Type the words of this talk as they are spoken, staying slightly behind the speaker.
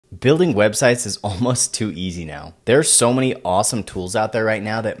Building websites is almost too easy now. There are so many awesome tools out there right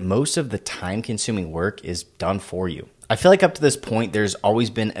now that most of the time-consuming work is done for you. I feel like up to this point, there's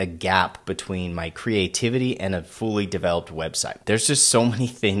always been a gap between my creativity and a fully developed website. There's just so many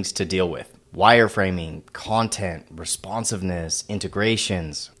things to deal with. Wireframing, content, responsiveness,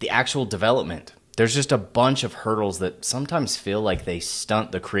 integrations, the actual development. There's just a bunch of hurdles that sometimes feel like they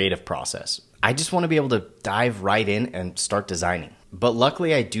stunt the creative process. I just want to be able to dive right in and start designing. But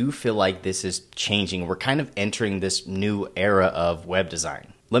luckily, I do feel like this is changing. We're kind of entering this new era of web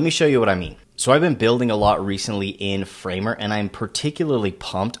design. Let me show you what I mean. So I've been building a lot recently in Framer, and I'm particularly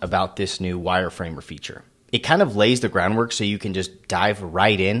pumped about this new Wireframer feature. It kind of lays the groundwork so you can just dive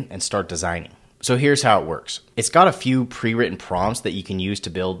right in and start designing. So here's how it works. It's got a few pre-written prompts that you can use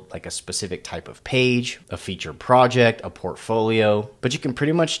to build like a specific type of page, a featured project, a portfolio, but you can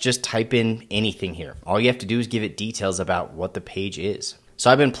pretty much just type in anything here. All you have to do is give it details about what the page is.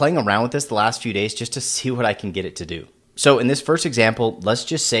 So I've been playing around with this the last few days just to see what I can get it to do. So in this first example, let's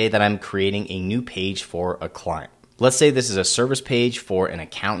just say that I'm creating a new page for a client. Let's say this is a service page for an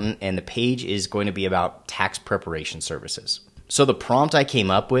accountant, and the page is going to be about tax preparation services. So the prompt I came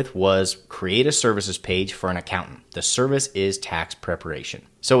up with was create a services page for an accountant. The service is tax preparation.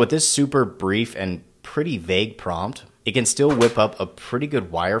 So with this super brief and pretty vague prompt, it can still whip up a pretty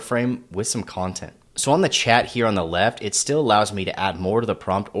good wireframe with some content. So on the chat here on the left, it still allows me to add more to the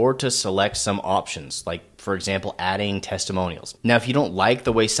prompt or to select some options, like for example, adding testimonials. Now, if you don't like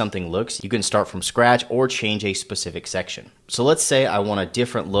the way something looks, you can start from scratch or change a specific section. So let's say I want a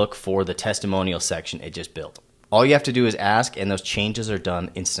different look for the testimonial section it just built. All you have to do is ask, and those changes are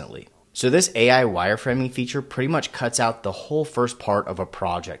done instantly. So this AI wireframing feature pretty much cuts out the whole first part of a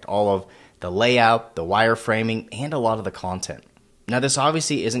project, all of the layout, the wireframing, and a lot of the content. Now, this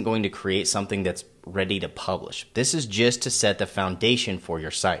obviously isn't going to create something that's ready to publish. This is just to set the foundation for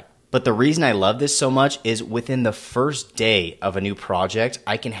your site. But the reason I love this so much is within the first day of a new project,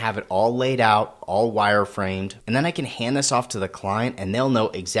 I can have it all laid out, all wireframed, and then I can hand this off to the client and they'll know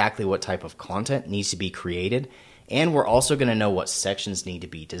exactly what type of content needs to be created. And we're also going to know what sections need to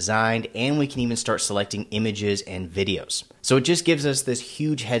be designed, and we can even start selecting images and videos. So it just gives us this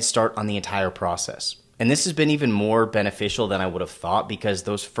huge head start on the entire process. And this has been even more beneficial than I would have thought, because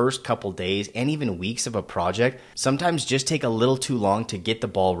those first couple days and even weeks of a project sometimes just take a little too long to get the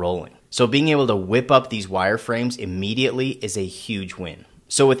ball rolling. So being able to whip up these wireframes immediately is a huge win.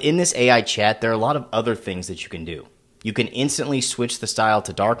 So within this AI chat, there are a lot of other things that you can do. You can instantly switch the style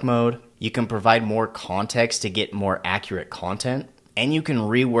to dark mode. You can provide more context to get more accurate content. And you can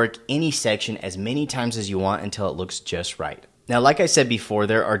rework any section as many times as you want until it looks just right. Now, like I said before,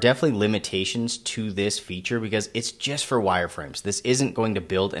 there are definitely limitations to this feature because it's just for wireframes. This isn't going to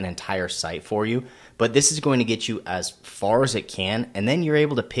build an entire site for you, but this is going to get you as far as it can, and then you're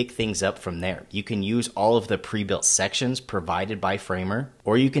able to pick things up from there. You can use all of the pre-built sections provided by Framer,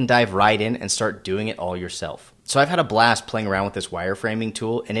 or you can dive right in and start doing it all yourself. So I've had a blast playing around with this wireframing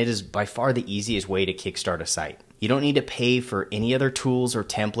tool, and it is by far the easiest way to kickstart a site. You don't need to pay for any other tools or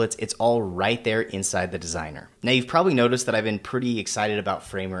templates. It's all right there inside the designer. Now, you've probably noticed that I've been pretty excited about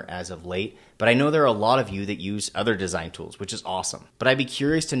Framer as of late, but I know there are a lot of you that use other design tools, which is awesome. But I'd be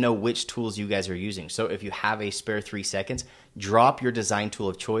curious to know which tools you guys are using. So if you have a spare 3 seconds, drop your design tool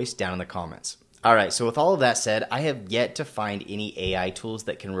of choice down in the comments. All right, so with all of that said, I have yet to find any AI tools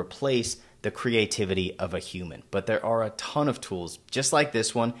that can replace the creativity of a human, but there are a ton of tools just like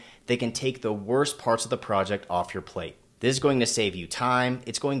this one that can take the worst parts of the project off your plate. This is going to save you time,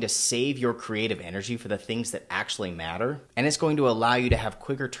 it's going to save your creative energy for the things that actually matter, and it's going to allow you to have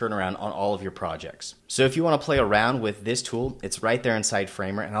quicker turnaround on all of your projects. So if you want to play around with this tool, it's right there inside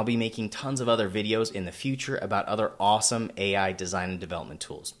Framer, and I'll be making tons of other videos in the future about other awesome AI design and development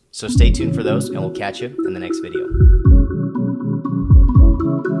tools. So stay tuned for those, and we'll catch you in the next video.